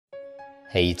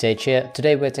Hey, it's H here.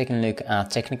 Today we're taking a look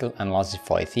at technical analysis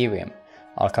for Ethereum.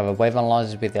 I'll cover wave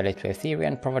analysis with Elliott Wave Theory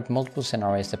and provide multiple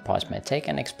scenarios the price may take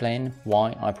and explain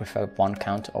why I prefer one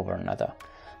count over another.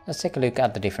 Let's take a look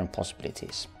at the different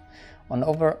possibilities.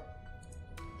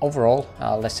 Overall,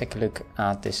 let's take a look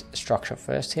at this structure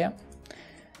first here.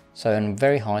 So in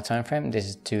very high time frame, this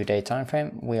is 2-day time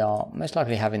frame, we are most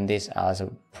likely having this as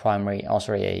a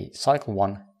a cycle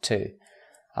 1, 2.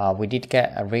 We did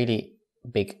get a really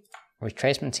big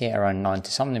retracement here around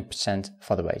 90-something%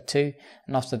 for the wave 2,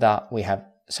 and after that we have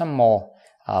some more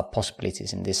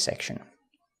possibilities in this section.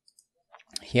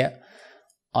 Here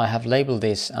I have labeled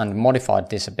this and modified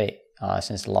this a bit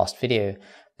since the last video,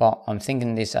 but I'm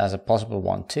thinking this as a possible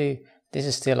 1, 2. This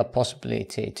is still a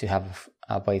possibility to have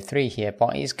a wave 3 here,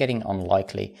 but it's getting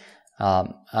unlikely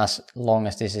as long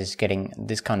as this is getting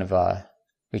this kind of a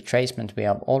retracement. We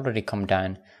have already come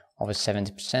down over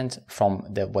 70% from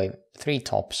the wave 3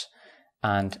 tops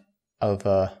and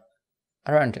over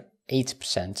around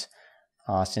 80%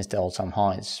 since the all-time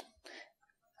highs.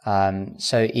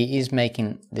 So it is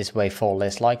making this wave 4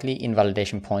 less likely.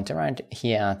 Invalidation point around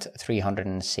here at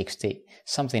 $360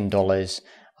 something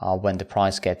when the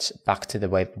price gets back to the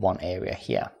wave 1 area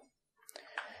here.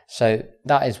 So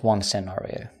that is one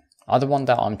scenario. Other one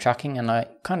that I'm tracking and I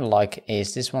kind of like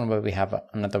is this one where we have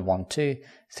another 1, 2,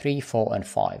 3, 4 and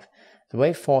 5. The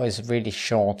wave 4 is really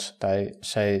short though,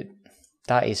 so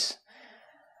that is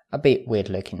a bit weird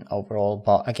looking overall,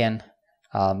 but again,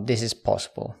 this is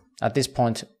possible. At this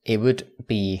point, it would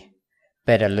be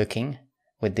better looking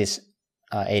with this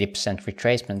 80%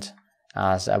 retracement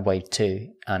as a wave 2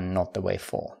 and not the wave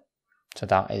 4. So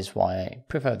that is why I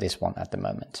prefer this one at the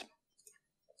moment.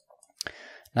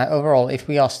 Now overall, if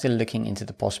we are still looking into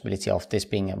the possibility of this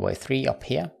being a wave 3 up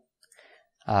here,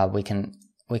 we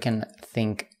can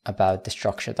think about the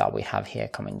structure that we have here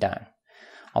coming down.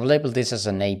 I've labeled this as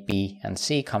an A, B and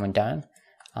C coming down,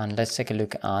 and let's take a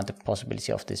look at the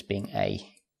possibility of this being a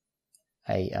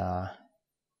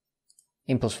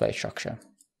impulse wave structure.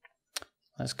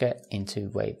 Let's get into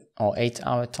wave or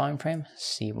 8-hour time frame,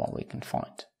 see what we can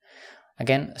find.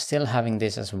 Again, still having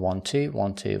this as 1, 2,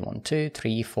 1, 2, 1, 2,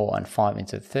 3, 4 and 5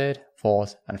 into the 3rd,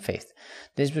 4th and 5th.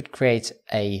 This would create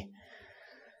a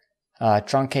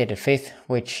truncated 5th,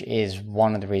 which is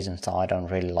one of the reasons that I don't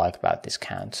really like about this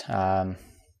count.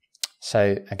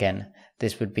 So again,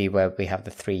 this would be where we have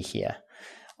the 3 here.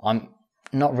 I'm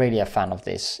not really a fan of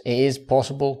this. It is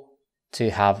possible to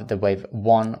have the wave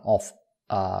 1 of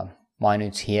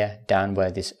minutes here down where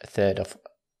this 3rd of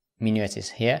minuet is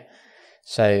here.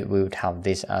 So we would have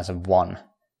this as a 1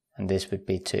 and this would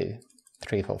be 2,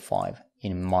 3, 4, 5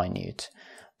 in minute.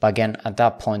 But again, at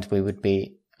that point we would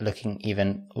be looking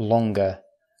even longer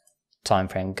time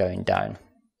frame going down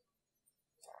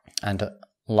and a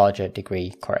larger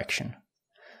degree correction.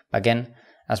 Again,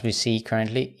 as we see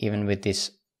currently, even with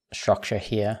this structure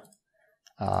here,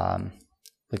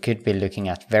 we could be looking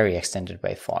at very extended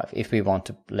wave 5 if we want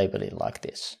to label it like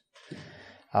this.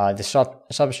 The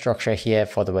substructure here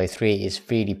for the wave 3 is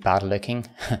really bad looking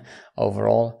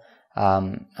overall,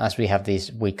 as we have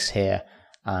these wicks here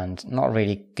and not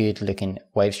really good looking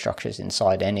wave structures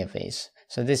inside any of these.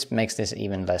 So this makes this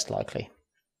even less likely.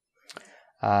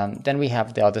 Then we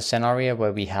have the other scenario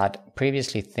where we had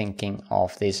previously thinking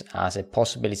of this as a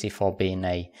possibility for being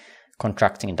a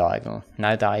contracting diagonal.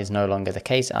 Now that is no longer the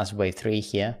case, as wave 3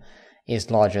 here is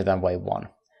larger than wave 1.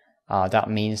 That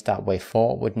means that wave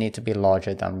 4 would need to be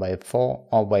larger than wave 4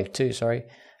 or wave 2, sorry.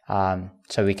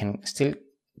 So we can still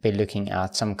be looking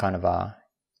at some kind of a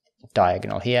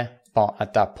diagonal here, but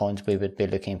at that point we would be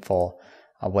looking for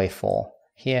a wave 4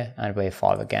 here and wave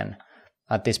 5 again.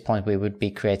 At this point we would be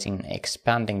creating an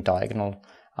expanding diagonal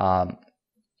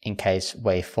in case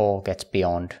wave 4 gets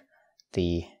beyond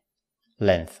the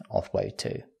length of wave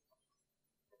 2.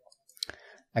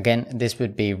 Again, this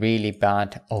would be really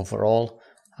bad overall,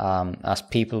 as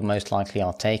people most likely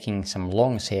are taking some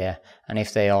longs here, and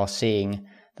if they are seeing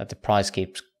that the price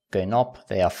keeps going up,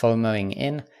 they are FOMOing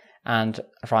in, and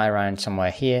right around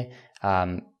somewhere here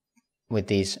with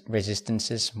these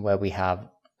resistances where we have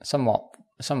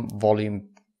some volume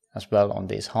as well on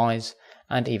these highs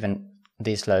and even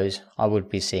these lows, I would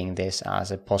be seeing this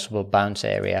as a possible bounce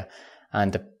area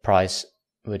and the price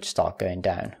would start going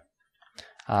down,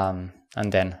 and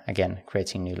then again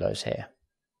creating new lows here.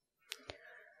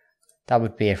 That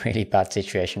would be a really bad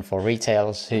situation for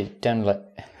retailers who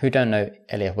don't know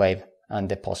Elliott Wave and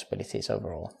the possibilities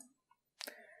overall.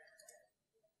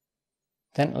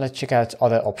 Then let's check out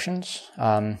other options.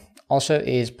 Also, it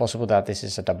is possible that this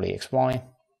is a WXY.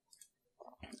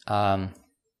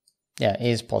 Yeah, it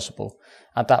is possible.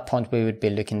 At that point, we would be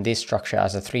looking this structure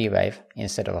as a 3-wave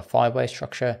instead of a 5-wave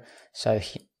structure. So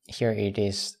here it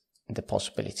is, the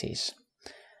possibilities.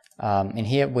 In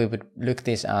here, we would look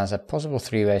this as a possible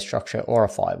 3-wave structure or a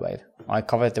 5-wave. I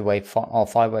covered the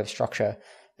 5-wave structure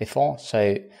before,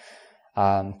 so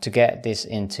to get this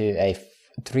into a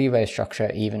 3-wave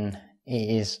structure, even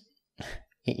it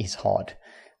is hard.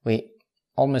 We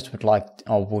almost would like,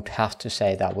 or would have to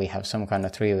say that we have some kind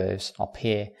of 3 waves up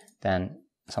here, then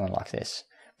something like this.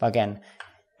 But again,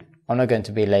 I'm not going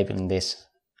to be labeling this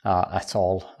at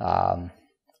all.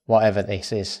 Whatever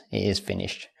this is, it is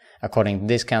finished. According to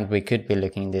this count, we could be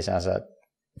looking at this as a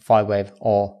 5-wave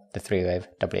or the 3-wave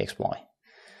WXY.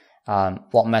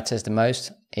 What matters the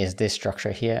most is this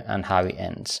structure here and how it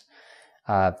ends.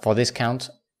 For this count,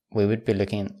 we would be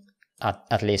looking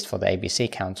at least for the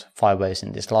ABC count, 5 waves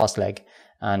in this last leg,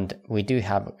 and we do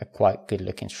have a quite good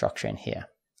looking structure in here.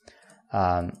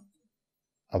 A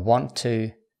 1,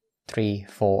 2, 3,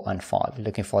 4, and 5.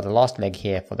 Looking for the last leg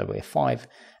here for the wave 5,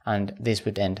 and this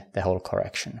would end the whole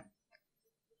correction.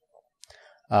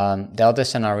 The other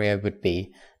scenario would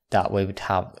be that we would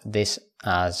have this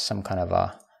as some kind of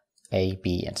A,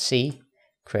 B, and C,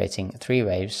 creating 3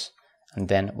 waves, and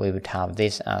then we would have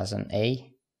this as an A,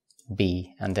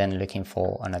 B, and then looking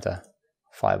for another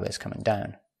 5 waves coming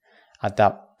down. At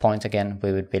that point again,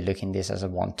 we would be looking this as a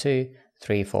 1, 2,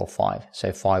 3, 4, 5,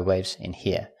 so 5 waves in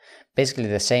here. Basically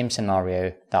the same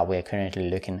scenario that we're currently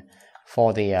looking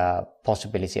for, the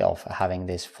possibility of having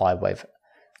this 5-wave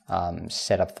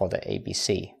set up for the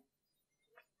ABC.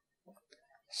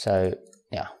 So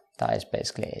yeah, that is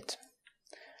basically it.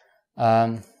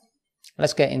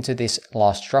 Let's get into this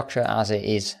last structure, as it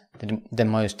is the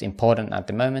most important at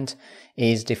the moment,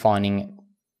 is defining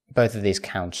both of these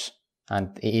counts,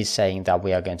 and it is saying that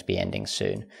we are going to be ending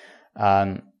soon.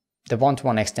 The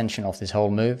one-to-one extension of this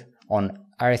whole move on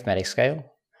arithmetic scale,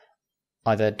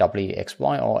 either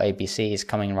WXY or ABC, is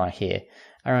coming right here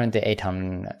around the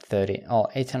 $830 or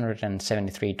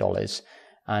 $873,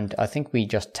 and I think we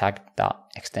just tagged that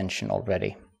extension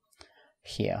already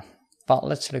here. But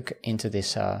let's look into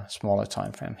this smaller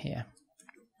time frame here.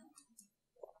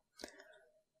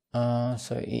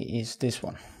 So it is this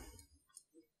one.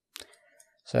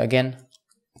 So again,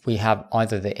 we have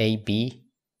either the AB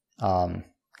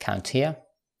count here,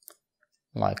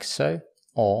 like so,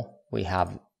 or we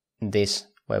have this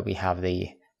where we have the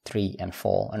 3 and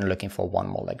 4 and looking for one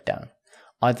more leg down.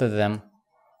 Either of them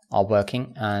are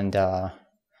working, and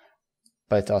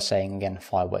both are saying again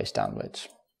 5 waves downwards.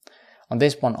 On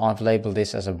this one, I've labeled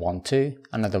this as a 1, 2,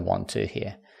 another 1, 2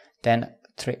 here. Then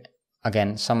 3,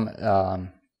 again, some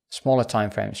smaller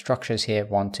time frame structures here,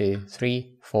 1, 2,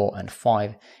 3, 4, and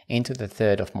 5 into the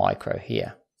third of micro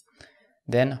here.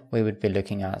 Then we would be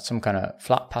looking at some kind of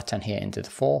flat pattern here into the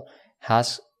 4,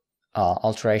 has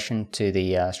alteration to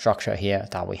the structure here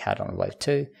that we had on wave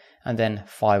 2, and then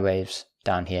 5 waves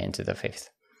down here into the 5th.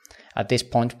 At this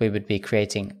point, we would be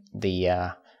creating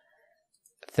the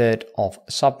third of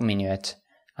subminuet,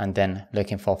 and then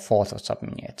looking for 4th of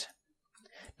subminuet.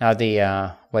 Now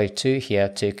the wave 2 here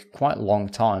took quite a long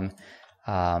time,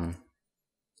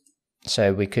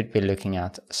 so we could be looking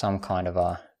at some kind of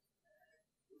a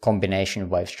combination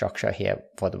wave structure here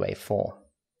for the wave 4.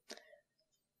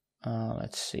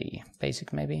 Let's see,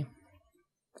 basic maybe.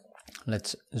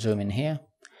 Let's zoom in here.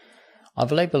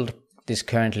 I've labeled this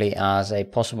currently as a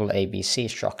possible ABC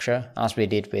structure, as we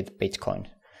did with Bitcoin.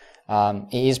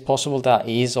 It is possible that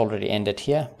it is already ended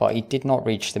here, but it did not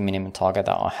reach the minimum target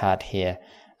that I had here,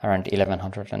 around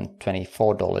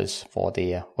 $1,124 for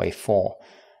the wave 4.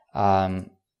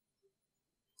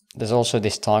 There's also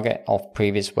this target of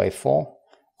previous wave 4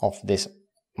 of this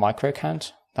micro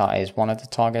count. That is one of the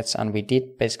targets, and we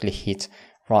did basically hit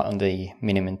right on the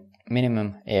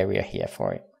minimum area here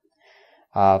for it.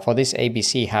 For this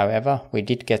ABC, however, we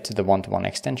did get to the one-to-one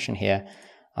extension here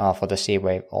for the C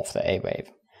wave of the A wave.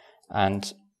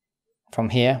 And from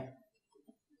here,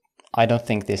 I don't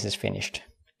think this is finished,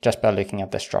 just by looking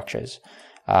at the structures.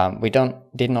 We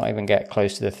did not even get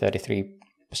close to the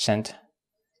 33%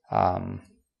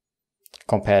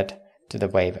 compared to the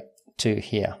wave 2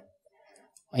 here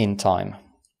in time.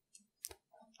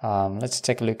 Let's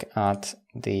take a look at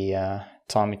the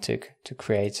time it took to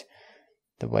create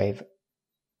the wave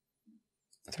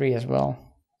 3 as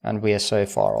well, and we are so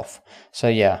far off. So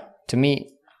yeah, to me,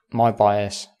 my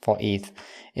bias for ETH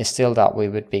is still that we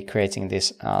would be creating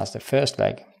this as the first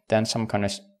leg, then some kind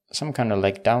of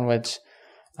leg downwards,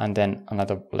 and then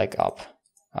another leg up,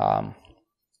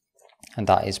 and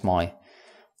that is my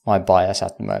bias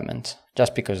at the moment,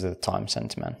 just because of the time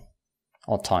sentiment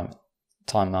or time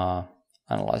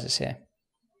analysis here.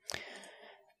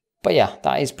 But yeah,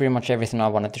 that is pretty much everything I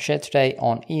wanted to share today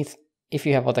on ETH. If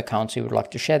you have other accounts you would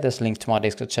like to share, there's a link to my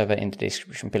Discord server in the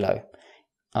description below.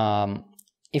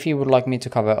 If you would like me to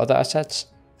cover other assets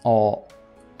or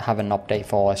have an update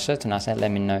for a certain asset,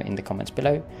 let me know in the comments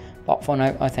below. But for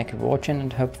now, I thank you for watching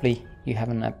and hopefully you have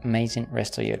an amazing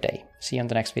rest of your day. See you on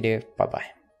the next video. Bye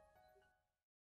bye.